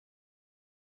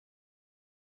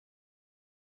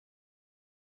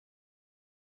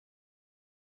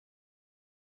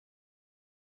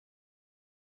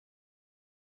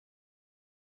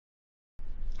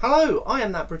Hello, I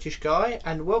am that British guy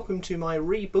and welcome to my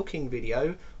rebooking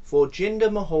video for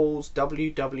Jinder Mahal's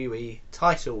WWE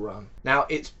title run. Now,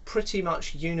 it's pretty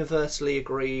much universally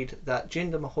agreed that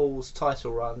Jinder Mahal's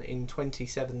title run in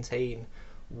 2017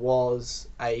 was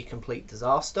a complete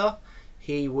disaster.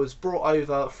 He was brought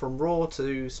over from Raw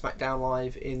to SmackDown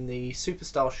Live in the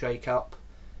Superstar Shake-Up.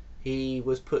 He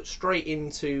was put straight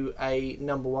into a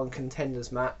 #1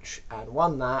 contenders match and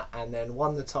won that, and then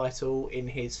won the title in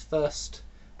his first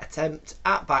attempt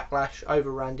at Backlash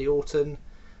over Randy Orton.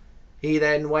 He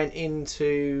then went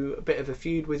into a bit of a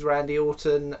feud with Randy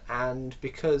Orton, and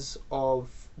because of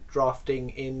drafting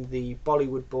in the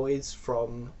Bollywood Boys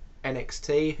from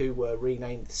NXT, who were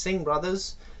renamed the Singh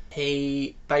Brothers,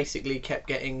 he basically kept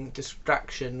getting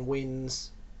distraction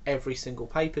wins every single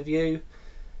pay-per-view.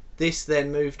 This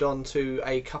then moved on to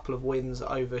a couple of wins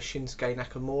over Shinsuke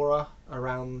Nakamura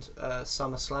around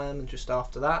SummerSlam and just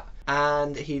after that.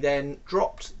 And he then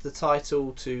dropped the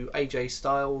title to AJ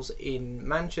Styles in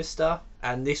Manchester.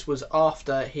 And this was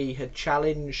after he had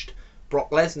challenged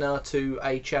Brock Lesnar to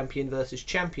a champion versus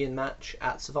champion match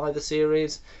at Survivor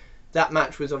Series. That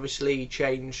match was obviously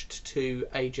changed to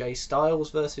AJ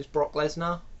Styles versus Brock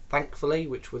Lesnar, thankfully,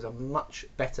 which was a much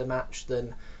better match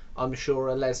than I'm sure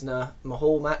a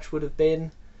Lesnar-Mahal match would have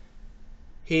been.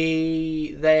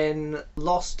 He then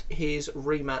lost his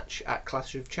rematch at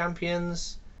Clash of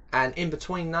Champions, and in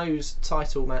between those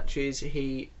title matches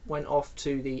he went off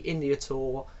to the India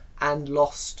tour and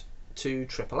lost to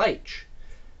Triple H.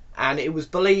 And it was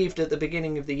believed at the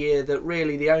beginning of the year that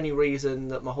really the only reason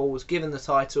that Mahal was given the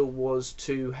title was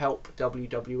to help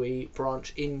WWE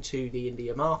branch into the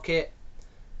India market.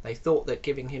 They thought that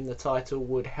giving him the title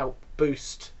would help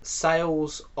boost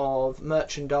sales of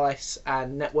merchandise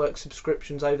and network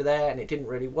subscriptions over there, and it didn't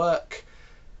really work.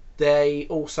 They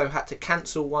also had to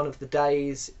cancel one of the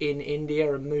days in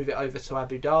India and move it over to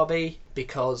Abu Dhabi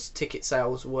because ticket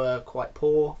sales were quite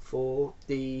poor for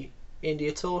the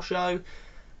India tour show.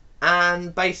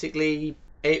 And basically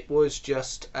it was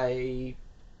just a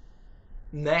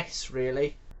mess,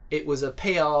 really. It was a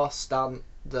PR stunt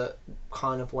that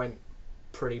kind of went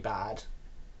pretty bad,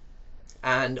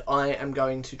 and I am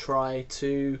going to try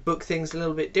to book things a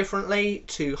little bit differently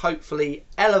to hopefully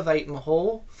elevate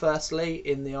Mahal firstly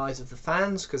in the eyes of the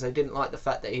fans, because they didn't like the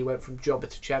fact that he went from jobber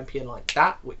to champion like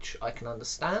that, which I can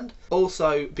understand.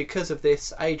 Also, because of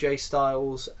this, AJ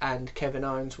Styles and Kevin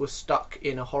Owens were stuck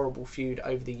in a horrible feud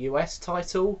over the US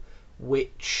title,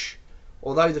 which,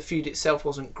 although the feud itself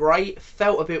wasn't great,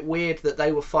 felt a bit weird that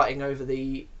they were fighting over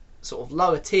the sort of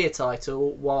lower tier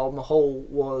title while Mahal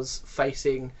was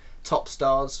facing top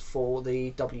stars for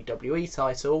the WWE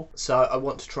title. So I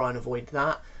want to try and avoid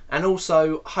that. And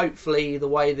also, hopefully the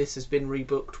way this has been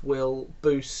rebooked will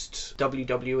boost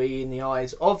WWE in the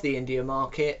eyes of the India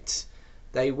market.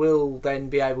 They will then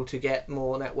be able to get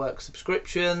more network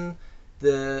subscription.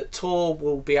 The tour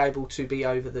will be able to be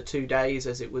over the 2 days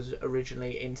as it was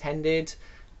originally intended.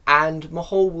 And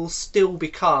Mahal will still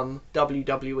become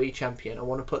WWE champion. I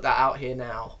want to put that out here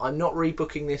now. I'm not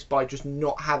rebooking this by just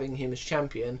not having him as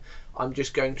champion. I'm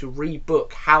just going to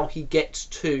rebook how he gets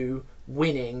to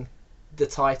winning the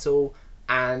title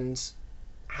and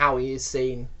how he is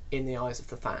seen in the eyes of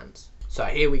the fans. So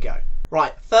here we go.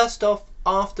 Right, first off,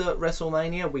 after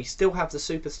WrestleMania, we still have the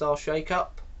Superstar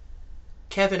Shake-Up.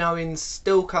 Kevin Owens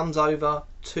still comes over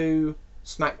to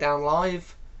SmackDown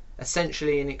Live,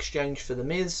 essentially in exchange for The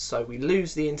Miz. So we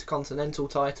lose the Intercontinental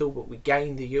title, but we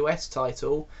gain the US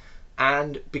title.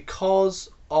 And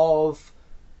because of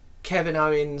Kevin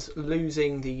Owens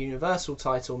losing the Universal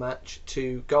title match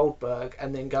to Goldberg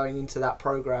and then going into that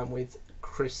program with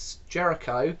Chris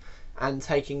Jericho and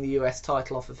taking the US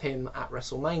title off of him at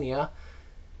WrestleMania,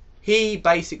 he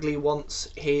basically wants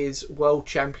his World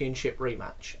Championship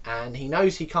rematch, and he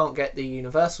knows he can't get the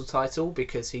Universal title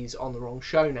because he's on the wrong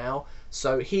show now,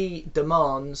 so he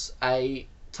demands a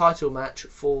title match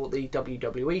for the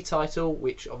WWE title,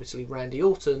 which obviously Randy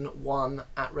Orton won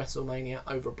at WrestleMania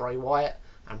over Bray Wyatt,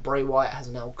 and Bray Wyatt has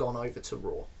now gone over to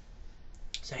Raw.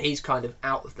 So he's kind of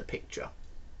out of the picture.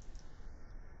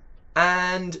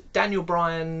 And Daniel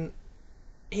Bryan,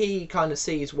 he kind of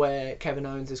sees where Kevin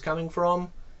Owens is coming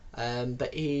from.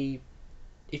 But he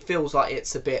feels like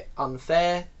it's a bit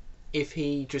unfair if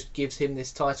he just gives him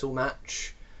this title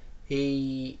match.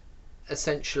 He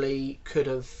essentially could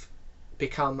have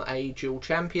become a dual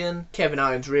champion. Kevin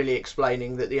Owens really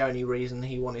explaining that the only reason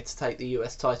he wanted to take the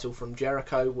US title from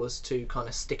Jericho was to kind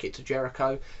of stick it to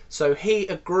Jericho. So he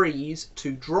agrees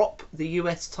to drop the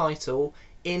US title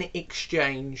in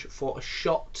exchange for a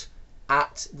shot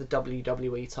at the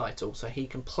WWE title. So he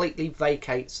completely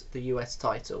vacates the US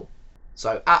title.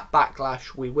 So at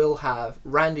Backlash we will have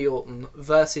Randy Orton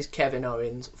versus Kevin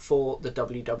Owens for the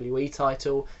WWE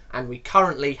title, and we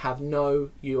currently have no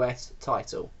US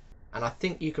title. And I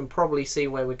think you can probably see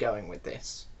where we're going with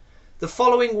this. The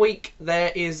following week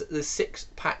there is the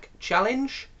 6-pack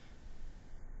challenge.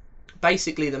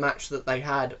 Basically the match that they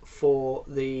had for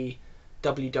the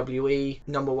WWE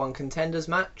 #1 contenders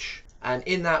match. And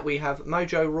in that we have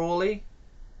Mojo Rawley,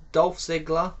 Dolph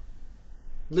Ziggler,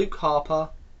 Luke Harper,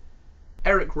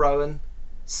 Eric Rowan,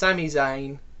 Sami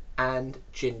Zayn and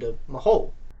Jinder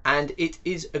Mahal. And it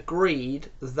is agreed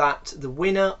that the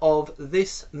winner of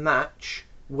this match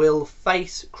will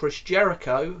face Chris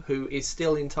Jericho, who is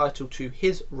still entitled to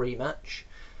his rematch,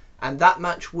 and that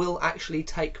match will actually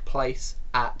take place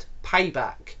at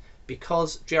Payback.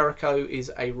 Because Jericho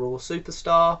is a Raw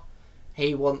superstar,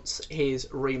 he wants his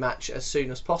rematch as soon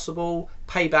as possible.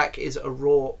 Payback is a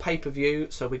Raw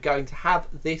pay-per-view, so we're going to have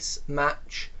this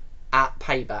match at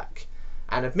Payback.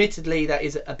 And admittedly that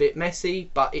is a bit messy,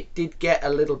 but it did get a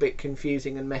little bit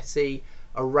confusing and messy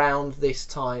around this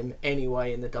time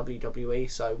anyway in the WWE.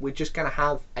 So we're just going to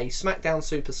have a SmackDown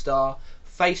superstar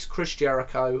face Chris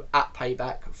Jericho at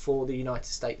Payback for the United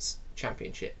States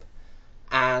Championship.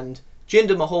 And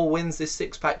Jinder Mahal wins this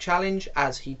 6-pack challenge,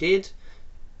 as he did.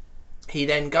 He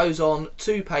then goes on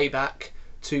to Payback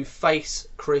to face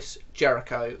Chris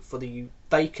Jericho for the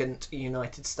vacant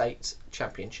United States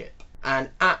Championship. And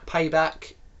at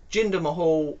Payback, Jinder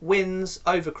Mahal wins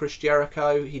over Chris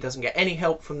Jericho. He doesn't get any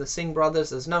help from the Singh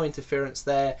brothers. There's no interference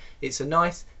there. It's a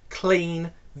nice,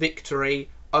 clean victory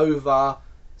over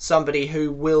somebody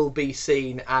who will be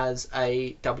seen as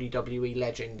a WWE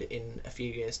legend in a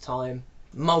few years' time.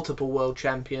 Multiple world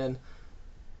champion,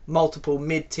 multiple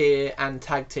mid-tier and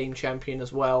tag team champion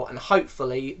as well. And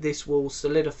hopefully this will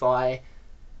solidify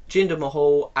Jinder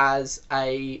Mahal as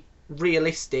a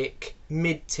realistic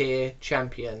mid-tier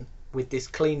champion with this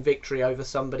clean victory over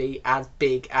somebody as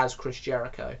big as Chris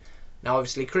Jericho. Now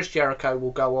obviously Chris Jericho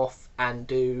will go off and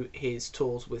do his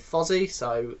tours with Fozzy,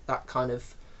 so that kind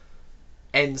of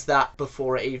ends that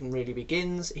before it even really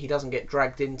begins. He doesn't get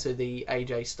dragged into the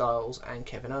AJ Styles and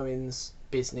Kevin Owens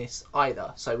business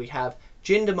either. So we have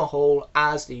Jinder Mahal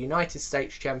as the United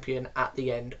States Champion at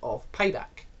the end of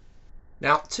Payback.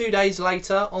 Now 2 days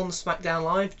later on SmackDown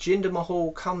Live, Jinder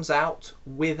Mahal comes out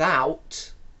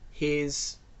without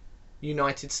his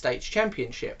United States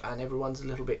Championship, and everyone's a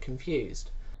little bit confused.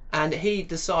 And he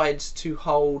decides to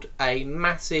hold a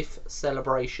massive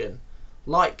celebration,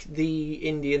 like the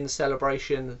Indian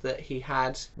celebration that he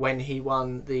had when he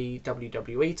won the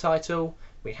WWE title.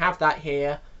 We have that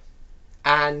here,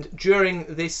 and during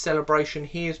this celebration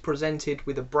he is presented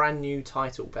with a brand new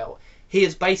title belt. He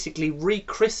has basically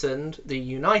rechristened the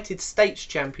United States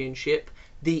Championship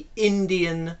the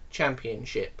Indian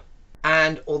Championship.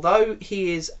 And although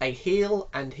he is a heel,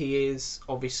 and he is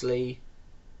obviously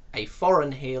a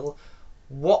foreign heel,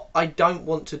 what I don't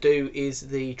want to do is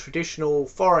the traditional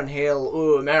foreign heel,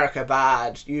 oh, America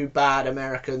bad, you bad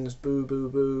Americans, boo boo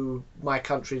boo, my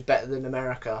country's better than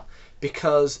America,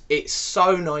 because it's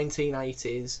so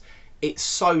 1980s, it's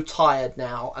so tired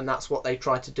now, and that's what they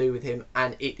tried to do with him,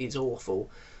 and it is awful.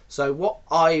 So what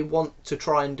I want to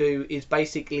try and do is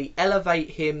basically elevate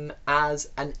him as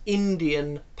an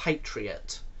Indian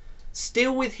patriot.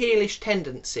 Still with heelish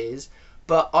tendencies,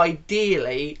 but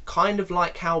ideally kind of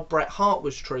like how Bret Hart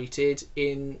was treated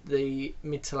in the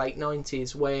mid to late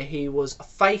 90s, where he was a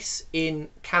face in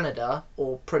Canada,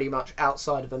 or pretty much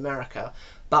outside of America,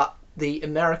 but the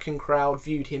American crowd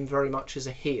viewed him very much as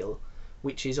a heel,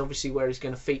 which is obviously where he's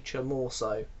going to feature more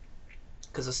so.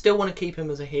 Because I still want to keep him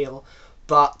as a heel,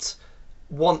 but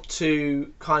want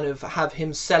to kind of have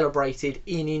him celebrated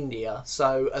in India.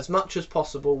 So as much as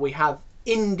possible we have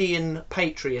Indian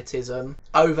patriotism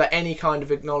over any kind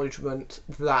of acknowledgement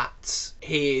that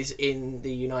he is in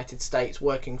the United States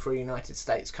working for a United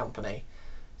States company.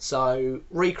 So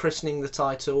rechristening the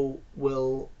title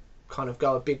will kind of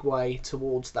go a big way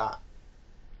towards that.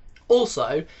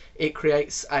 Also, it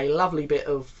creates a lovely bit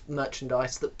of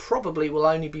merchandise that probably will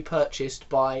only be purchased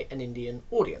by an Indian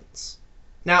audience.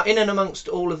 Now, in and amongst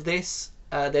all of this,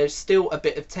 there's still a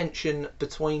bit of tension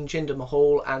between Jinder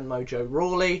Mahal and Mojo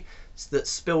Rawley that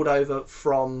spilled over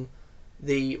from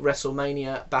the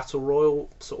WrestleMania Battle Royal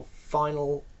sort of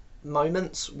final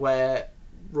moments, where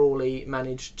Rawley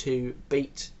managed to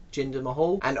beat Jinder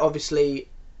Mahal, and obviously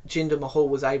Jinder Mahal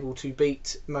was able to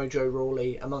beat Mojo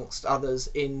Rawley amongst others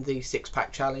in the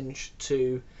 6-pack challenge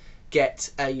to get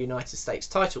a United States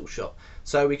title shot.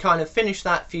 So we kind of finished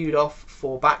that feud off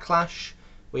for Backlash.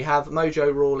 We have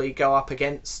Mojo Rawley go up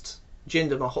against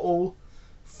Jinder Mahal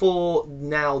for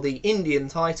now the Indian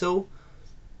title.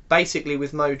 basically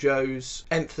with Mojo's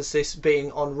emphasis being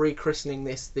on rechristening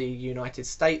this the United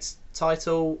States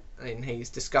title, and he's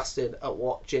disgusted at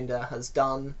what Jinder has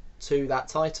done to that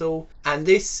title. And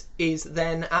this is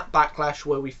then at Backlash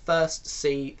where we first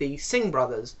see the Singh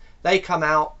brothers. They come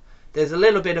out, there's a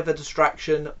little bit of a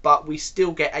distraction, but we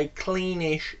still get a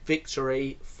cleanish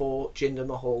victory for Jinder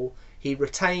Mahal. He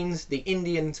retains the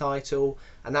Indian title,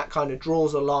 and that kind of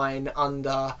draws a line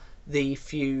under the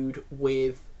feud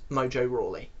with Mojo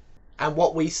Rawley. And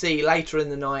what we see later in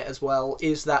the night as well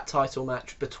is that title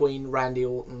match between Randy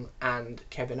Orton and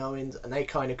Kevin Owens, and they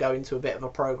kind of go into a bit of a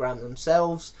program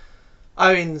themselves.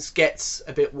 Owens gets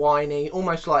a bit whiny,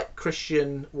 almost like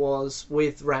Christian was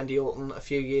with Randy Orton a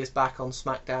few years back on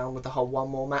SmackDown with the whole one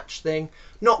more match thing.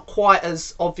 Not quite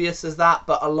as obvious as that,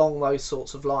 but along those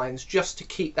sorts of lines, just to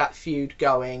keep that feud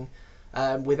going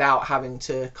without having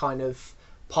to kind of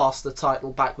pass the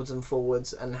title backwards and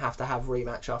forwards and have to have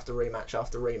rematch after rematch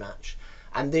after rematch.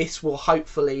 And this will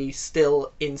hopefully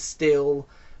still instill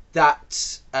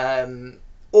that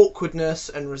awkwardness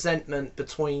and resentment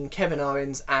between Kevin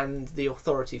Owens and the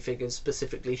authority figures,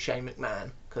 specifically Shane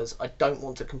McMahon, because I don't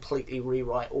want to completely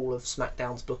rewrite all of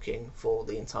SmackDown's booking for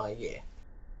the entire year.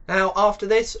 Now, after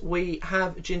this, we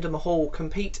have Jinder Mahal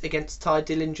compete against Ty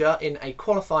Dillinger in a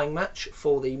qualifying match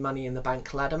for the Money in the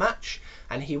Bank ladder match,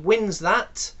 and he wins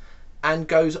that and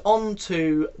goes on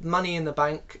to Money in the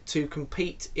Bank to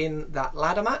compete in that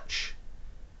ladder match.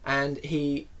 And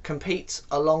he competes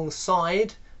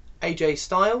alongside AJ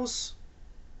Styles,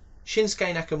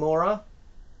 Shinsuke Nakamura,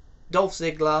 Dolph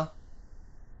Ziggler,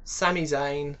 Sami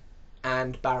Zayn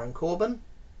and Baron Corbin.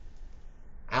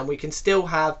 And we can still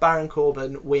have Baron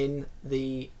Corbin win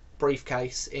the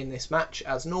briefcase in this match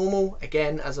as normal.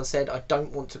 Again, as I said, I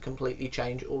don't want to completely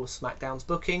change all of SmackDown's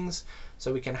bookings,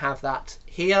 so we can have that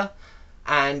here.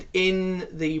 And in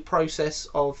the process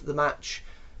of the match,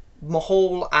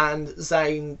 Mahal and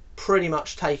Zayn pretty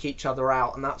much take each other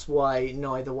out, and that's why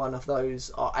neither one of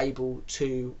those are able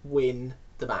to win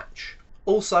the match.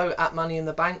 Also at Money in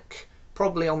the Bank,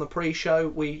 probably on the pre-show,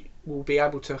 we will be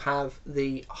able to have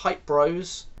the Hype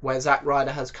Bros, where Zack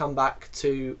Ryder has come back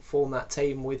to form that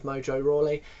team with Mojo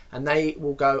Rawley, and they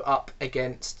will go up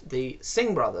against the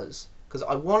Singh brothers, because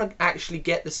I want to actually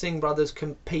get the Singh brothers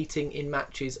competing in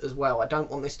matches as well. I don't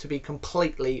want this to be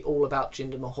completely all about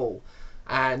Jinder Mahal,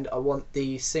 and I want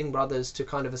the Singh brothers to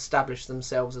kind of establish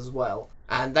themselves as well.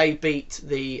 And they beat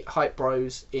the Hype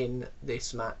Bros in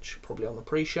this match, probably on the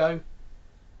pre-show.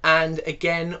 And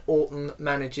again, Orton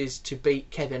manages to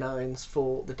beat Kevin Owens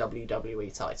for the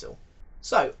WWE title.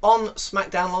 So, on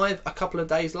SmackDown Live, a couple of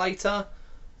days later,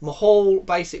 Mahal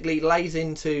basically lays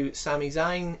into Sami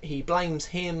Zayn. He blames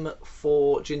him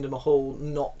for Jinder Mahal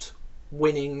not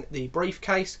winning the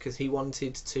briefcase, because he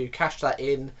wanted to cash that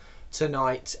in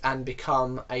tonight and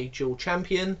become a dual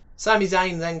champion. Sami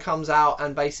Zayn then comes out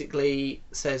and basically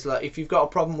says, look, if you've got a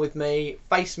problem with me,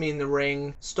 face me in the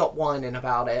ring, stop whining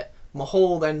about it.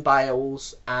 Mahal then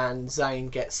bails and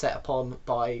Zayn gets set upon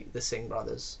by the Singh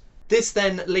brothers. This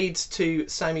then leads to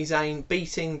Sami Zayn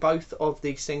beating both of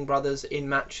the Singh brothers in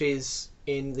matches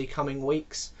in the coming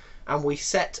weeks, and we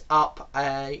set up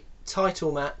a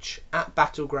title match at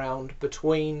Battleground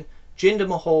between Jinder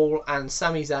Mahal and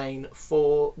Sami Zayn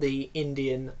for the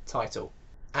Indian title.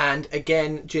 And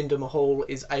again, Jinder Mahal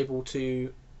is able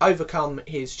to overcome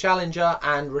his challenger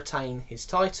and retain his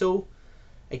title.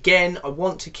 Again, I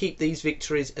want to keep these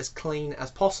victories as clean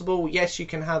as possible. Yes, you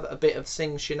can have a bit of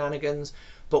Singh shenanigans,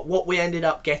 but what we ended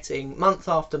up getting month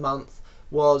after month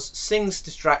was Singh's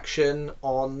distraction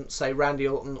on, say, Randy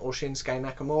Orton or Shinsuke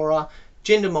Nakamura.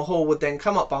 Jinder Mahal would then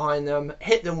come up behind them,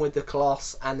 hit them with the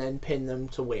Colossus, and then pin them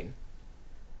to win.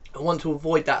 I want to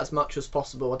avoid that as much as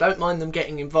possible. I don't mind them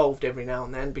getting involved every now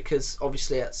and then, because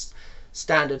obviously it's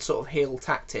standard sort of heel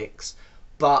tactics,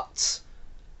 but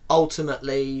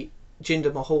ultimately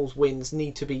Jinder Mahal's wins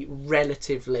need to be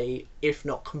relatively, if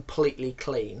not completely,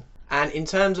 clean. And in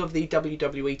terms of the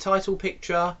WWE title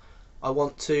picture, I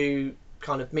want to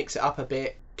kind of mix it up a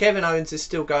bit. Kevin Owens is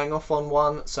still going off on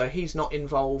one, so he's not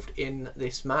involved in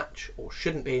this match, or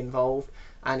shouldn't be involved.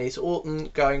 And it's Orton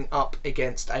going up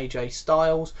against AJ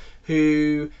Styles,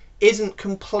 who isn't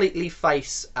completely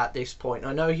face at this point.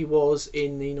 I know he was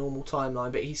in the normal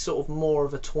timeline, but he's sort of more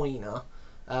of a tweener.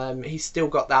 He's still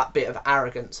got that bit of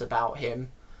arrogance about him.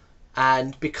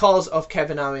 And because of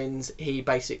Kevin Owens, he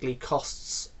basically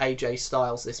costs AJ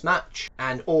Styles this match.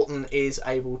 And Orton is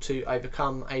able to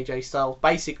overcome AJ Styles,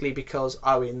 basically because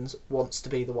Owens wants to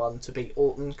be the one to beat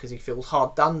Orton, because he feels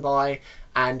hard done by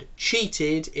and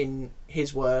cheated, in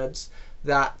his words,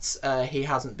 that he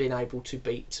hasn't been able to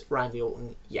beat Randy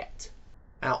Orton yet.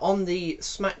 Now on the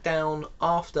SmackDown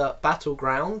After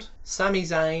Battleground, Sami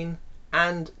Zayn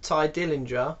and Ty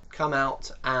Dillinger come out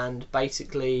and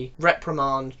basically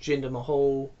reprimand Jinder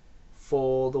Mahal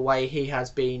for the way he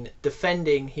has been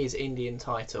defending his Indian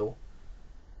title,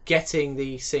 getting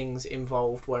the Singhs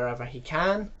involved wherever he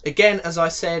can. Again, as I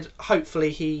said,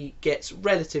 hopefully he gets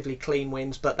relatively clean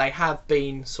wins, but they have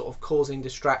been sort of causing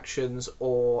distractions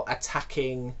or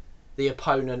attacking the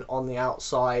opponent on the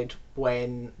outside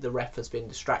when the ref has been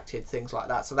distracted, things like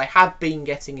that. So they have been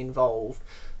getting involved.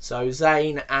 So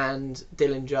Zayn and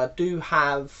Dillinger do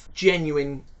have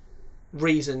genuine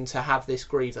reason to have this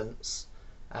grievance.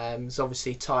 So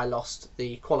obviously Ty lost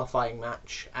the qualifying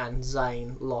match and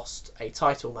Zayn lost a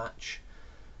title match.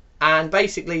 And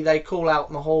basically they call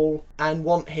out Mahal and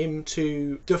want him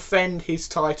to defend his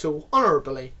title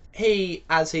honourably. He,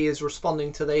 as he is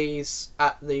responding to these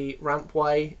at the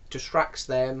rampway, distracts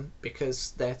them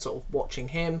because they're sort of watching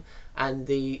him, and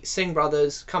the Singh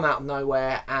brothers come out of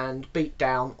nowhere and beat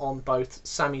down on both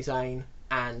Sami Zayn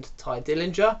and Ty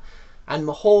Dillinger, and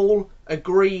Mahal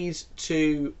agrees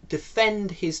to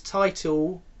defend his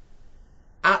title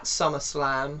at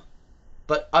SummerSlam,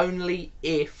 but only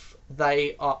if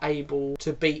they are able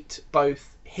to beat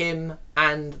both him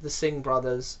and the Singh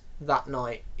brothers that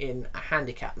night in a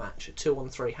handicap match, a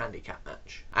 2-on-3 handicap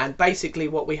match. And basically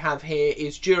what we have here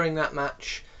is during that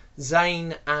match,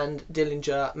 Zayn and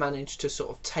Dillinger manage to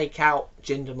sort of take out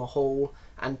Jinder Mahal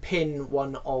and pin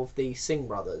one of the Singh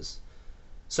brothers.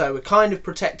 So we're kind of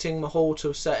protecting Mahal to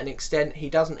a certain extent.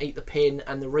 He doesn't eat the pin,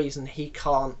 and the reason he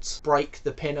can't break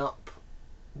the pin up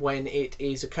when it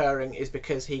is occurring is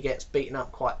because he gets beaten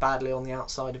up quite badly on the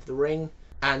outside of the ring.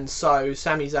 And so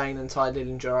Sami Zayn and Ty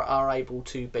Dillinger are able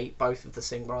to beat both of the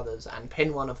Singh brothers and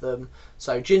pin one of them.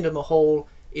 So Jinder Mahal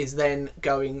is then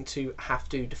going to have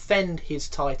to defend his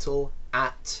title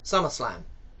at SummerSlam.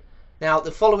 Now the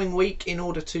following week, in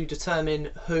order to determine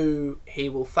who he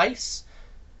will face,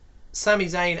 Sami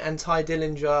Zayn and Ty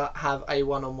Dillinger have a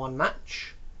one-on-one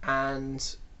match,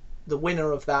 and the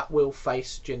winner of that will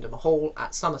face Jinder Mahal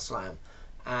at SummerSlam.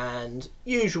 And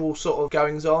usual sort of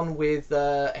goings on with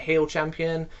a heel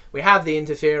champion. We have the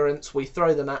interference, we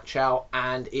throw the match out,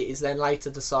 and it is then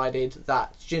later decided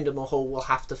that Jinder Mahal will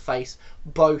have to face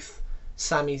both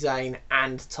Sami Zayn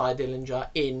and Ty Dillinger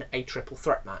in a triple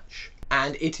threat match.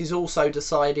 And it is also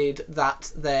decided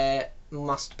that there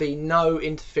must be no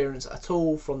interference at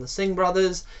all from the Singh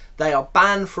brothers. They are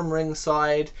banned from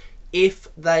ringside. If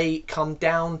they come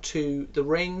down to the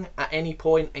ring at any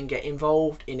point and get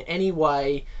involved in any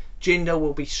way, Jinder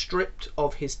will be stripped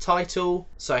of his title,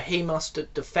 so he must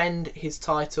defend his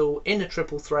title in a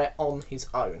triple threat on his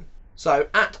own. So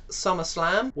at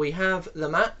SummerSlam we have the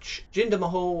match Jinder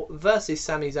Mahal versus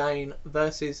Sami Zayn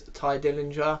versus Ty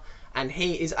Dillinger, and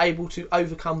he is able to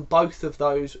overcome both of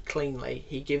those cleanly.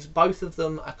 He gives both of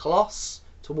them a coloss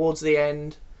towards the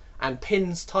end and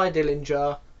pins Ty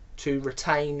Dillinger to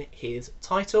retain his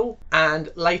title.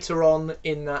 And later on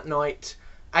in that night,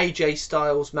 AJ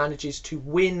Styles manages to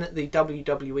win the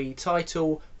WWE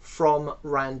title from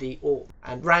Randy Orton,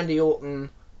 and Randy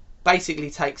Orton basically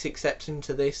takes exception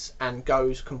to this and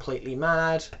goes completely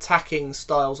mad, attacking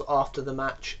Styles after the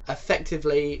match,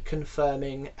 effectively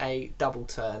confirming a double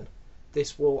turn.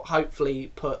 This will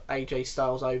hopefully put AJ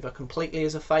Styles over completely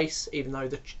as a face, even though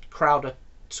the crowd are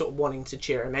sort of wanting to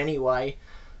cheer him anyway.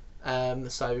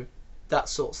 So that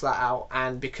sorts that out,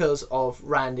 and because of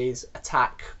Randy's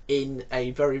attack in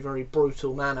a very, very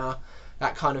brutal manner,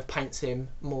 that kind of paints him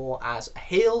more as a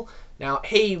heel. Now,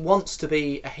 he wants to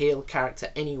be a heel character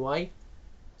anyway,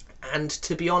 and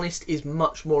to be honest is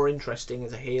much more interesting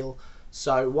as a heel.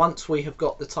 So once we have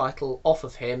got the title off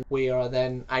of him, we are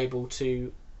then able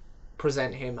to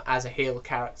present him as a heel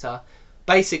character.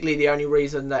 Basically, the only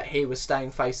reason that he was staying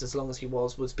face as long as he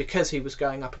was because he was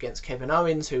going up against Kevin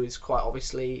Owens, who is quite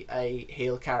obviously a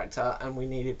heel character, and we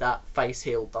needed that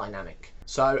face-heel dynamic.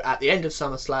 So at the end of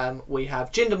SummerSlam, we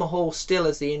have Jinder Mahal still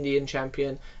as the Indian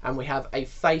champion, and we have a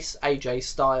face AJ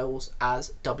Styles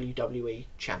as WWE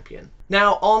champion.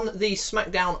 Now, on the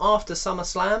SmackDown after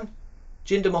SummerSlam,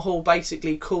 Jinder Mahal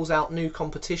basically calls out new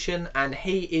competition, and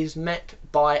he is met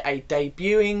by a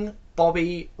debuting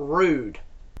Bobby Roode.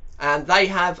 And they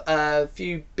have a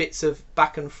few bits of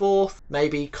back and forth,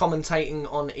 maybe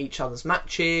commentating on each other's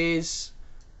matches,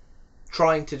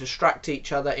 trying to distract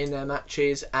each other in their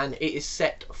matches, and it is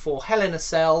set for Hell in a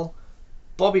Cell,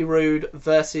 Bobby Roode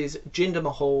versus Jinder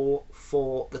Mahal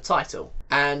for the title.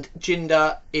 And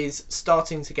Jinder is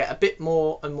starting to get a bit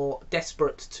more and more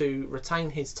desperate to retain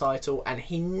his title, and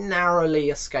he narrowly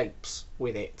escapes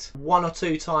with it. 1 or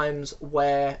 2 times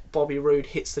where Bobby Roode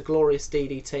hits the glorious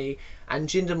DDT, and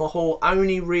Jinder Mahal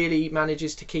only really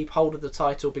manages to keep hold of the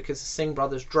title because the Singh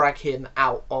brothers drag him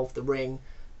out of the ring,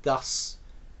 thus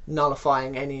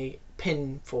nullifying any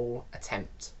pinfall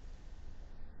attempt.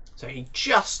 So he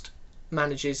just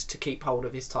manages to keep hold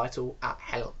of his title at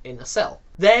Hell in a Cell.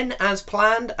 Then, as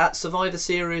planned, at Survivor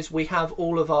Series we have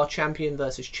all of our champion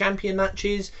versus champion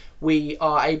matches. We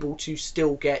are able to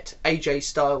still get AJ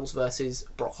Styles versus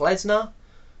Brock Lesnar,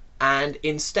 and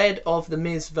instead of The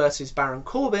Miz versus Baron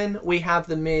Corbin, we have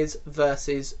The Miz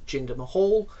versus Jinder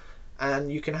Mahal, and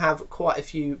you can have quite a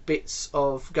few bits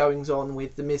of goings on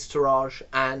with the Miztourage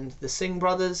and the Singh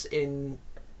brothers in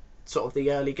sort of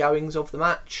the early goings of the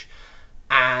match,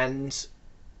 and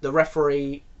the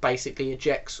referee basically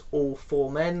ejects all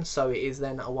 4 men, so it is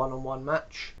then a one-on-one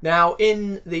match. Now,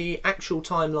 in the actual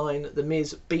timeline, The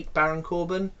Miz beat Baron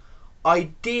Corbin.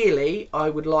 Ideally, I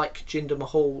would like Jinder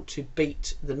Mahal to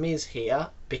beat The Miz here,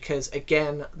 because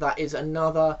again, that is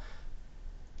another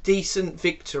decent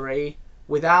victory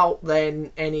without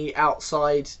then any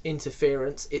outside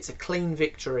interference. It's a clean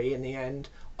victory in the end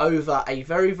over a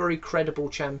very, very credible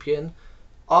champion,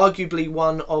 arguably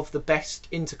one of the best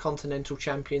intercontinental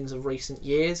champions of recent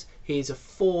years. He is a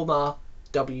former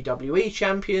WWE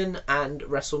champion and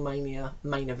WrestleMania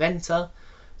main eventer.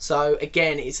 So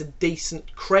again, it's a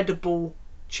decent, credible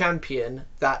champion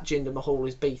that Jinder Mahal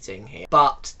is beating here.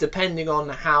 But depending on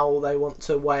how they want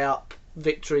to weigh up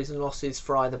victories and losses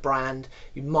for either brand,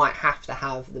 you might have to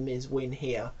have The Miz win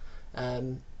here.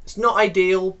 It's not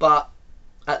ideal, but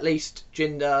at least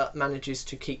Jinder manages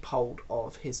to keep hold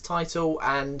of his title,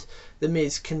 and The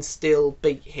Miz can still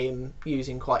beat him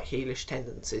using quite heelish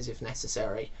tendencies if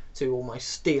necessary to almost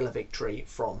steal a victory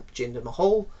from Jinder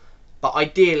Mahal. But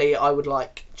ideally, I would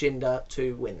like Jinder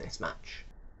to win this match.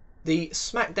 The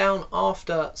SmackDown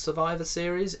after Survivor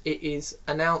Series, it is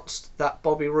announced that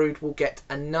Bobby Roode will get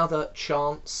another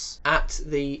chance at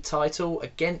the title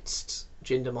against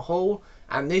Jinder Mahal,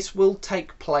 and this will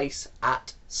take place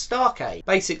at Starrcade.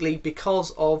 Basically,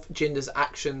 because of Jinder's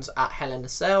actions at Hell in a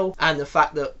Cell and the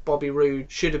fact that Bobby Roode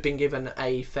should have been given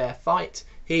a fair fight,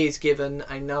 he is given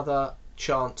another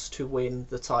chance to win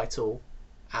the title,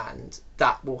 and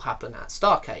that will happen at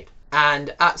Starrcade. And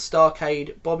at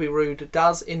Starrcade, Bobby Roode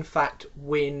does in fact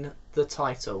win the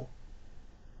title.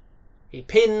 He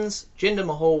pins Jinder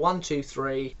Mahal 1, 2,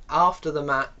 3. After the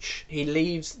match, he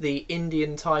leaves the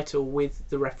Indian title with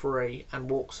the referee and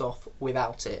walks off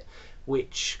without it,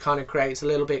 which kind of creates a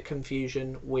little bit of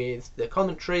confusion with the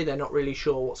commentary. They're not really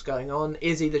sure what's going on.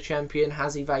 Is he the champion?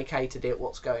 Has he vacated it?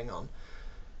 What's going on?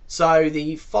 So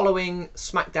the following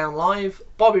SmackDown Live,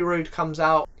 Bobby Roode comes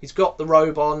out. He's got the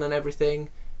robe on and everything.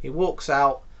 He walks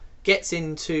out, gets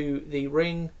into the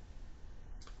ring,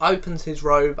 opens his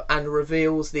robe and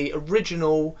reveals the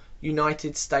original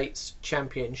United States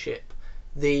Championship,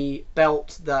 the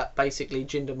belt that basically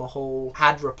Jinder Mahal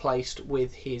had replaced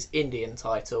with his Indian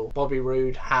title. Bobby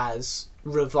Roode has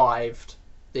revived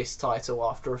this title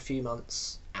after a few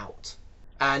months out.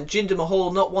 And Jinder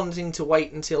Mahal, not wanting to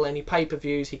wait until any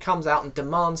pay-per-views, he comes out and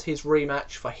demands his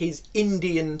rematch for his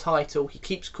Indian title. He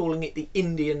keeps calling it the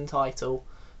Indian title,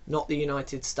 not the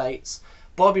United States.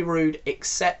 Bobby Roode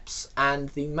accepts, and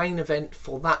the main event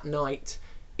for that night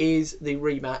is the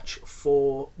rematch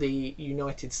for the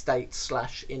United States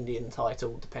 / Indian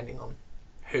title, depending on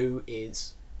who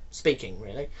is speaking,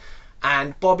 really.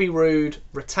 And Bobby Roode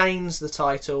retains the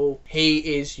title.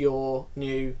 He is your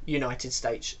new United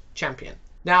States champion.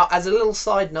 Now, as a little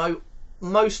side note,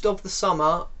 most of the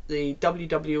summer, the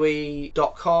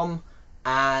WWE.com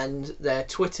and their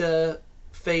Twitter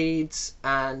feeds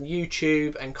and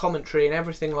YouTube and commentary and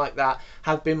everything like that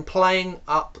have been playing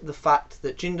up the fact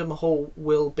that Jinder Mahal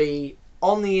will be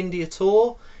on the India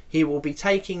tour. He will be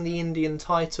taking the Indian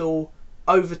title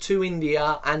over to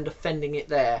India and defending it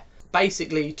there,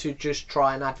 basically to just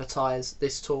try and advertise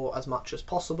this tour as much as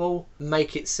possible,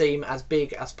 make it seem as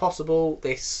big as possible.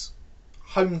 This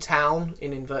hometown,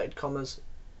 in inverted commas,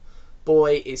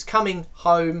 boy is coming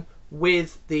home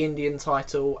with the Indian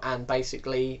title and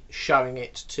basically showing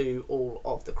it to all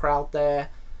of the crowd there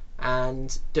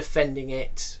and defending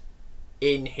it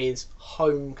in his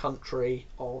home country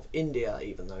of India,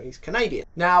 even though he's Canadian.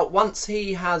 Now, once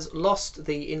he has lost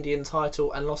the Indian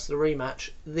title and lost the rematch,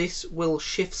 this will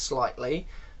shift slightly,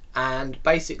 and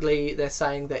basically they're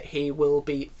saying that he will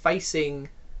be facing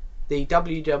the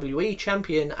WWE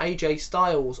champion AJ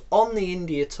Styles on the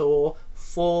India tour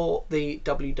for the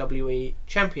WWE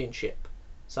Championship.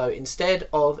 So instead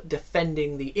of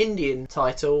defending the Indian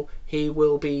title, he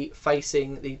will be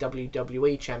facing the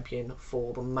WWE Champion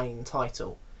for the main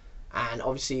title. And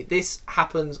obviously this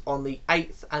happens on the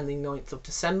 8th and the 9th of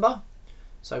December.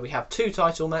 So we have 2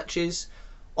 title matches.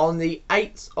 On the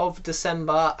 8th of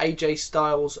December, AJ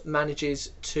Styles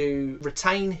manages to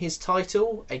retain his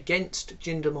title against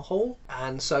Jinder Mahal.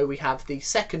 And so we have the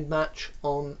second match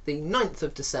on the 9th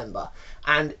of December.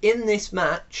 And in this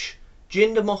match,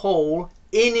 Jinder Mahal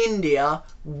in India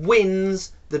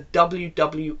wins the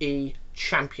WWE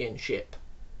Championship,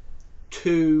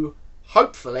 to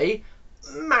hopefully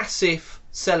massive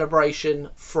celebration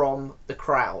from the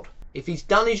crowd. If he's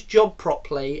done his job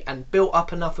properly and built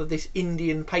up enough of this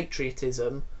Indian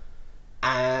patriotism,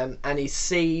 and he's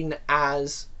seen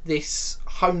as this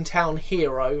hometown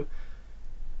hero,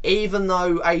 even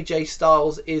though AJ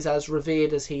Styles is as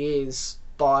revered as he is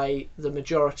by the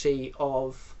majority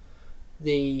of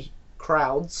the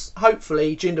crowds,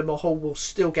 hopefully Jinder Mahal will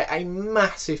still get a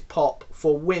massive pop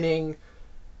for winning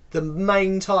the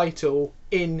main title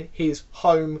in his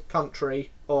home country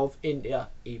of India,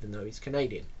 even though he's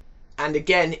Canadian. And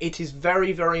again, it is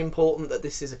very, very important that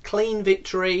this is a clean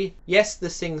victory. Yes, the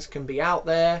things can be out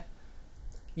there.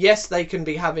 Yes, they can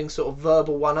be having sort of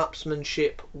verbal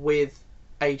one-upsmanship with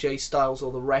AJ Styles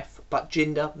or the ref, but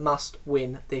Jinder must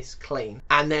win this clean.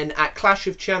 And then at Clash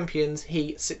of Champions,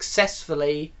 he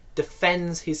successfully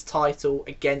defends his title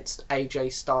against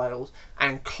AJ Styles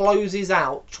and closes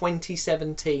out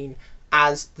 2017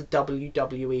 as the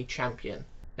WWE Champion.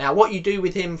 Now, what you do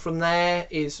with him from there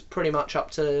is pretty much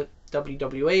up to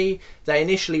WWE. They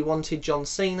initially wanted John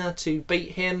Cena to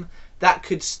beat him. That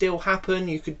could still happen.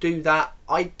 You could do that,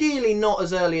 ideally not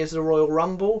as early as the Royal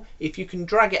Rumble. If you can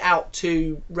drag it out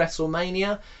to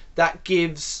WrestleMania, that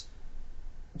gives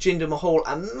Jinder Mahal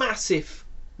a massive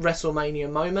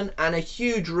WrestleMania moment and a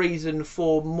huge reason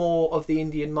for more of the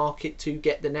Indian market to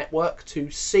get the network to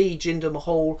see Jinder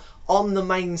Mahal on the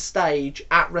main stage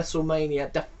at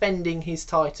WrestleMania defending his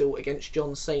title against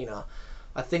John Cena.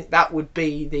 I think that would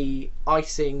be the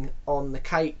icing on the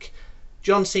cake.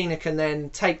 John Cena can then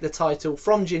take the title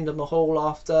from Jinder Mahal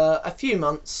after a few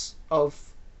months of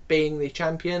being the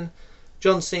champion.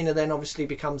 John Cena then obviously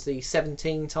becomes the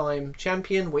 17-time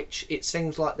champion, which it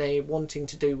seems like they're wanting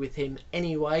to do with him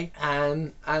anyway,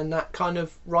 and that kind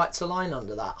of writes a line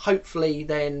under that. Hopefully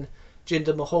then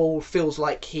Jinder Mahal feels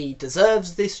like he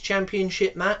deserves this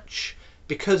championship match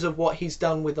because of what he's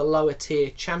done with the lower tier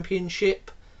championship,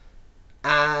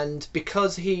 and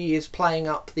because he is playing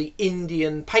up the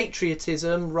Indian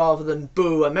patriotism rather than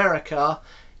boo America,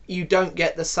 you don't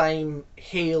get the same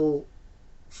heel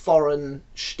foreign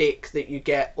shtick that you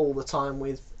get all the time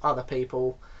with other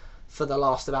people for the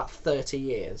last about 30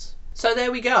 years. So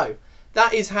there we go.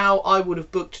 That is how I would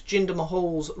have booked Jinder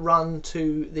Mahal's run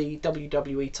to the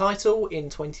WWE title in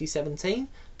 2017.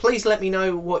 Please let me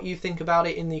know what you think about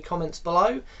it in the comments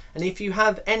below. And if you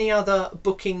have any other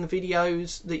booking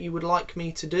videos that you would like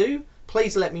me to do,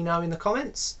 please let me know in the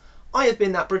comments. I have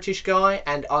been That British Guy,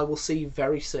 and I will see you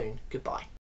very soon. Goodbye.